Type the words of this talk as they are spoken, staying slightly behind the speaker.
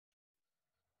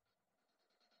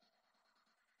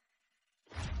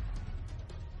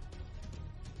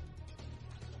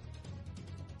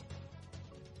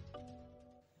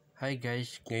Hi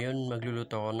guys, ngayon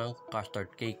magluluto ako ng custard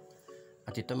cake.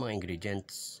 At ito mga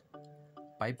ingredients: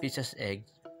 5 pieces egg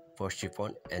for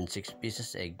chiffon and 6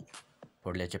 pieces egg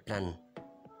for leche flan.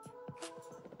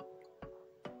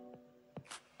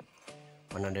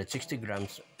 160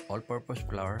 grams all-purpose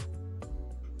flour.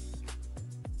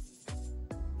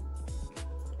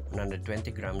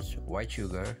 120 grams white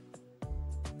sugar.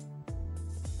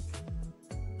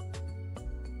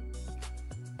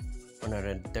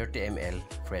 130 ml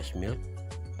fresh milk.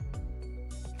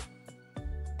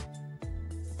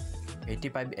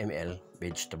 85 ml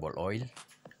vegetable oil.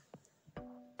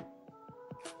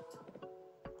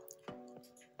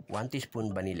 1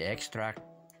 teaspoon vanilla extract.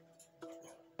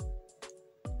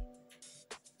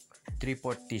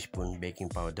 3/4 teaspoon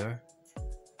baking powder.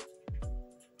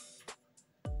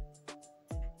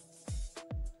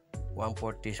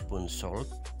 1/4 teaspoon salt.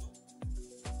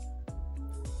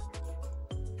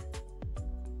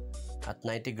 At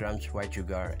 90 grams white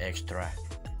sugar extra.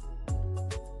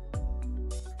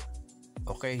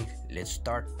 Okay, let's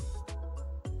start.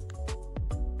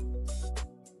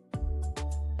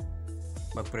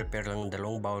 Mag-prepare lang ng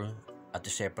 2 bowl at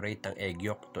separate ang egg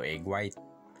yolk to egg white.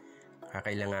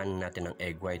 Kakailanganin natin ng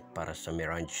egg white para sa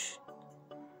melange.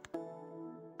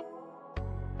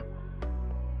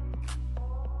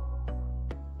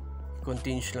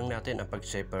 Continuous lang natin ang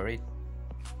pag-separate.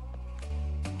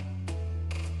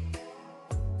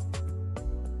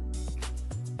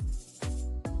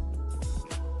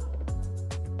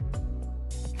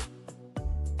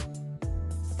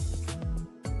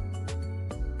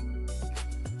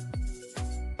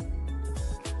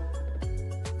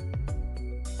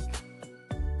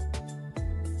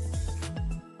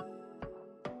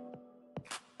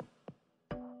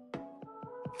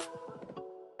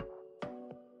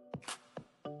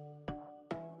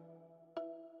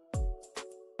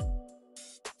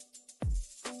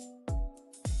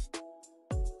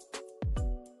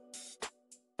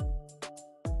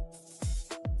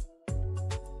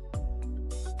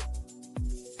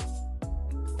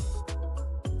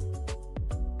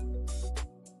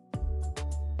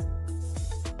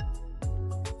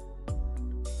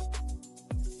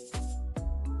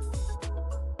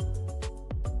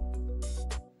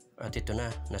 At ito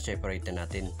na-separate na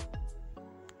natin.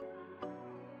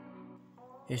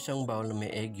 Isang bowl na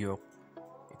may egg yolk,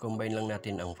 i-combine lang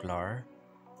natin ang flour,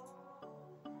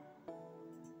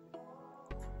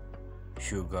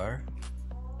 sugar,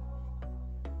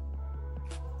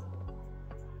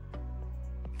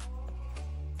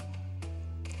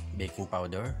 baking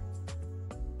powder,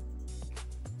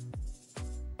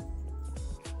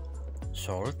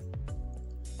 salt,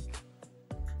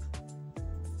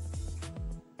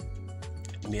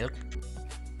 milk,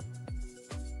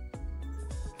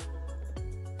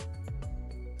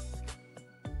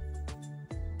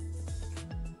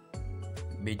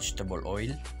 vegetable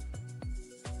oil,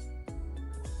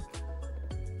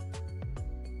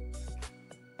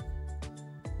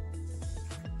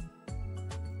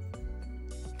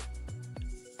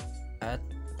 at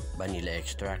vanilla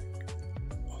extract.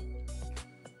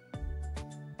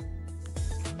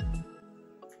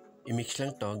 I-mix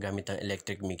lang to gamit ang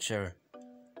electric mixer.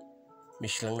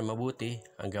 Mix lang na mabuti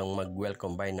hanggang mag-well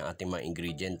combine ng ating mga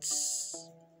ingredients.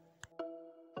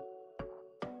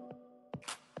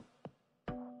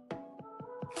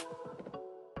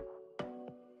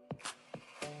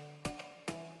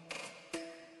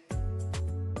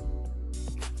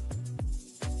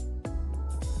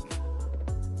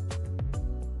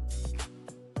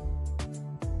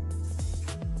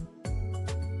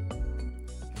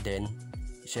 Then,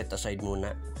 set aside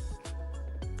muna.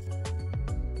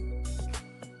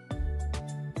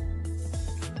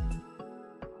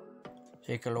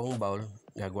 Sa ikalawang bowl,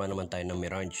 gagawa naman tayo ng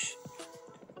melange.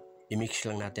 I-mix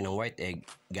lang natin ang white egg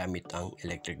gamit ang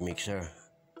electric mixer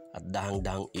at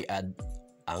dahang-dahang i-add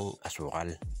ang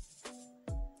asukal.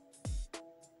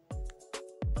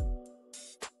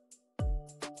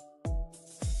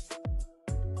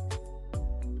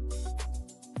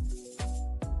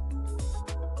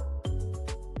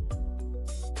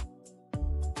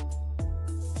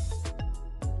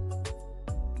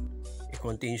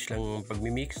 I-continuous lang ang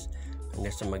pagmimix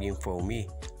hanggang sa maging foamy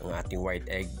ang ating white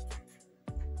egg.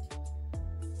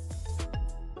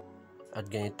 At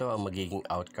ganito ang magiging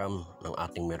outcome ng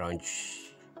ating melange.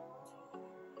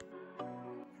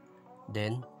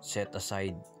 Then, set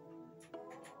aside.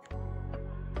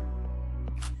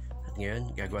 At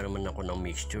ngayon, gagawa naman ako ng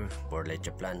mixture for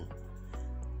leche flan.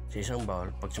 Sa isang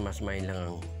bowl, pagsamasamahin lang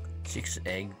ang 6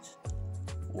 eggs,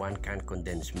 1 can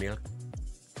condensed milk, 1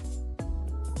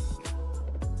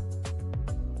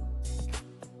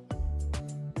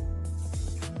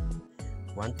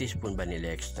 1 teaspoon vanilla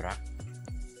extract,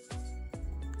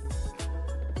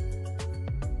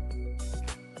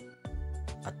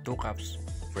 at 2 cups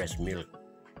fresh milk.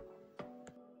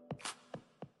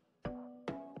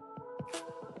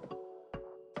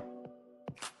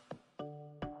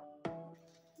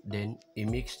 Then,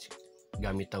 i-mix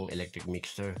gamit ang electric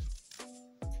mixer.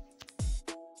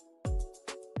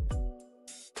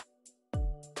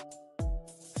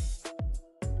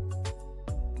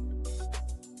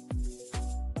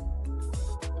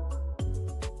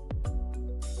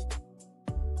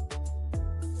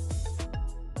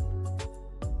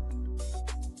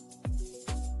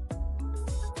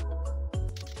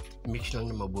 Mix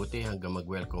lang na mabuti hanggang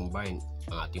mag-well combine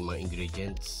ang ating mga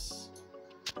ingredients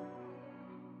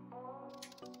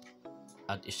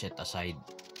at iset aside.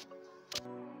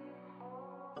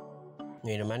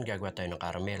 Ngayon naman gagawa tayo ng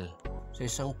caramel. Sa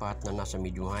isang pot na nasa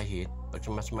medium high heat,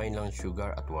 pagsamasmahin lang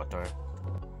sugar at water.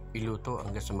 Iluto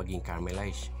hanggang sa maging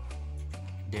caramelized.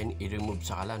 Then i-remove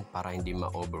sa kalan para hindi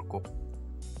ma-overcook.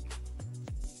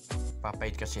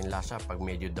 Papait kasi ang lasa pag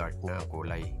medyo dark na ang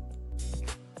kulay.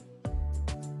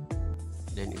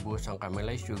 Then ibuhos ang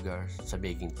caramelized sugar sa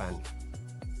baking pan.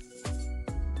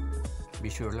 Be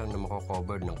sure lang na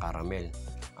mako-cover ng caramel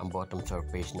ang bottom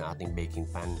surface na ating baking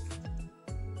pan.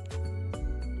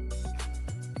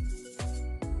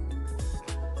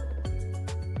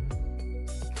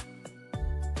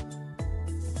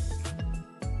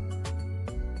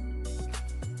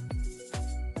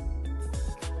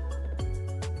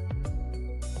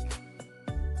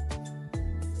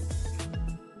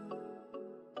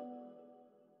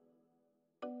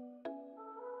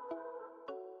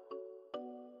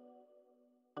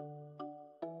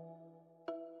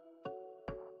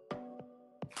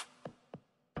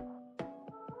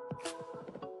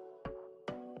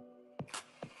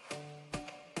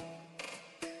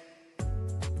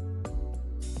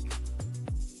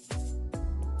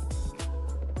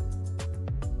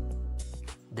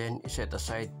 Then, set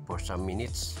aside for some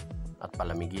minutes at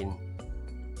palamigin.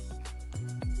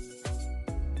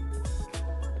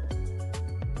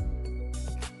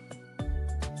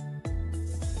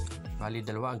 Bali,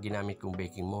 dalawa ang ginamit kong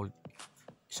baking mold,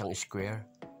 isang square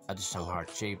at isang heart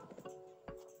shape.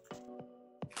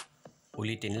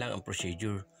 Ulitin lang ang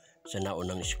procedure sa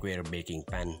naunang square baking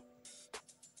pan.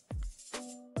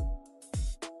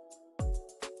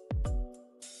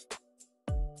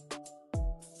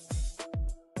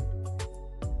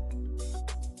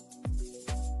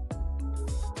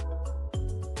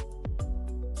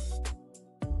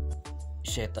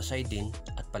 Set aside din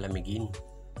at palamigin.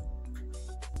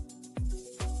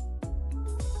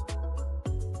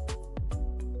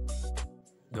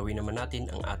 Gawin naman natin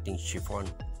ang ating chiffon.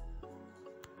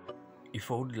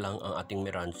 I-fold lang ang ating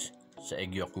melange sa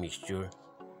egg yolk mixture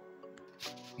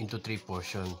into 3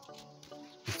 portions.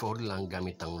 I-fold lang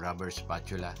gamit ang rubber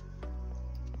spatula.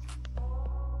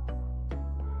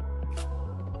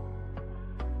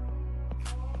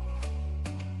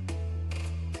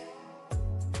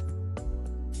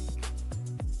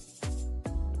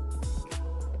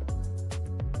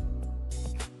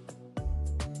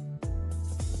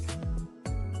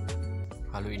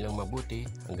 Haluin lang mabuti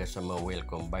hanggang sa ma-well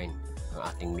combine ang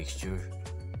ating mixture.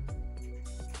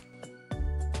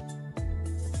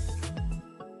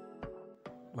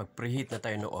 Mag-preheat na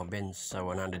tayo ng oven sa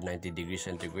 190 degrees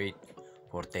centigrade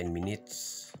for 10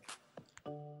 minutes.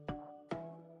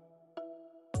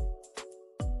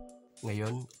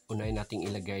 Ngayon, unahin nating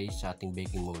ilagay sa ating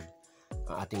baking mold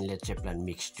ang ating leche flan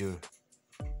mixture.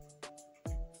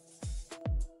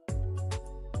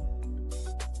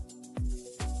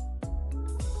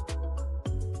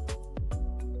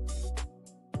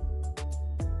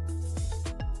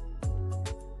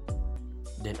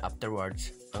 Then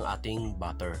afterwards, ang ating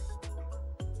butter.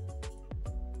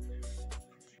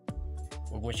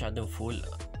 Huwag masyadong full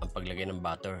ang paglagay ng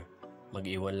butter.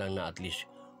 Mag-iwan lang na at least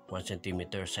 1 cm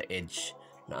sa edge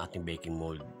ng ating baking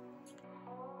mold.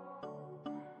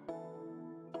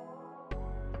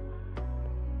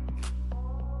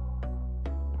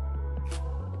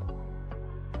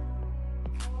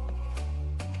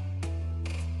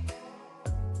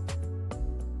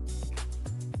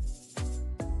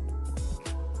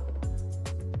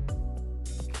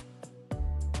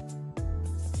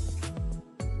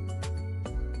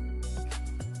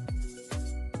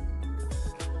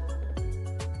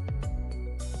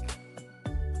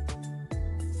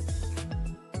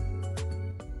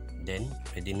 Then,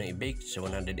 pwede na i-bake sa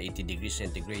 180 degrees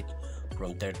centigrade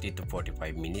from 30 to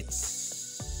 45 minutes.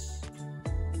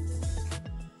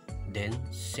 Then,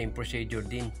 same procedure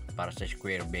din para sa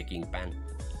square baking pan.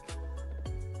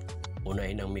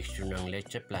 Unahin ang mixture ng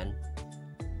leche flan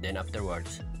Then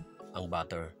afterwards, ang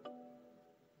butter.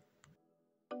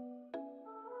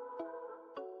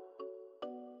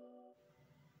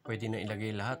 Pwede na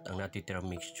ilagay lahat ang natitirang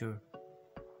mixture.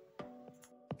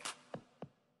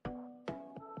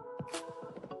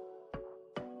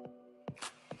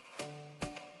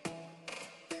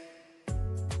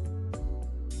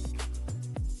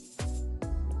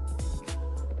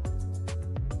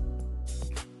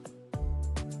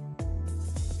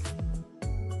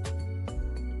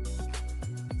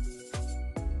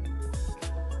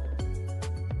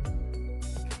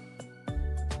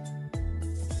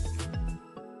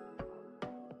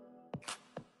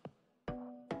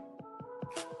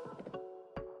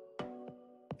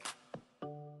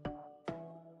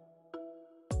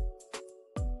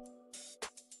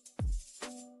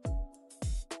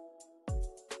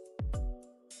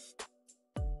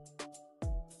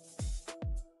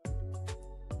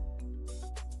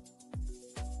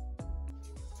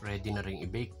 Ready na ring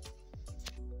i-bake.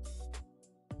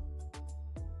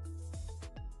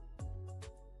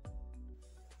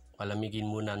 Palamigin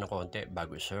muna ng konti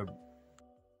bago i-serve.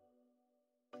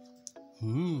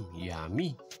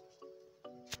 Yummy!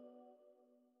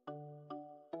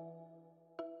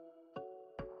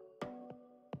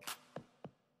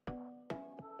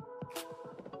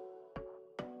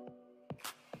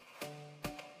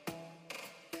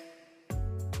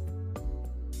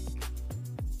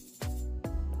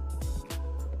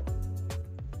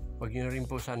 Huwag niyo na rin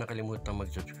po sana kalimutang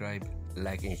mag-subscribe,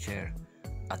 like and share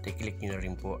at i-click niyo na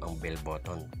rin po ang bell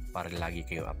button para lagi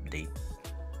kayong update.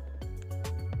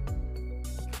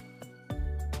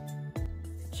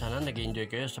 Sana nag-enjoy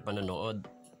kayo sa panonood.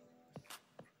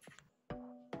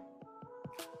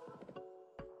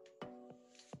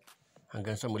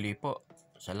 Hanggang sa muli po.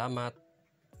 Salamat!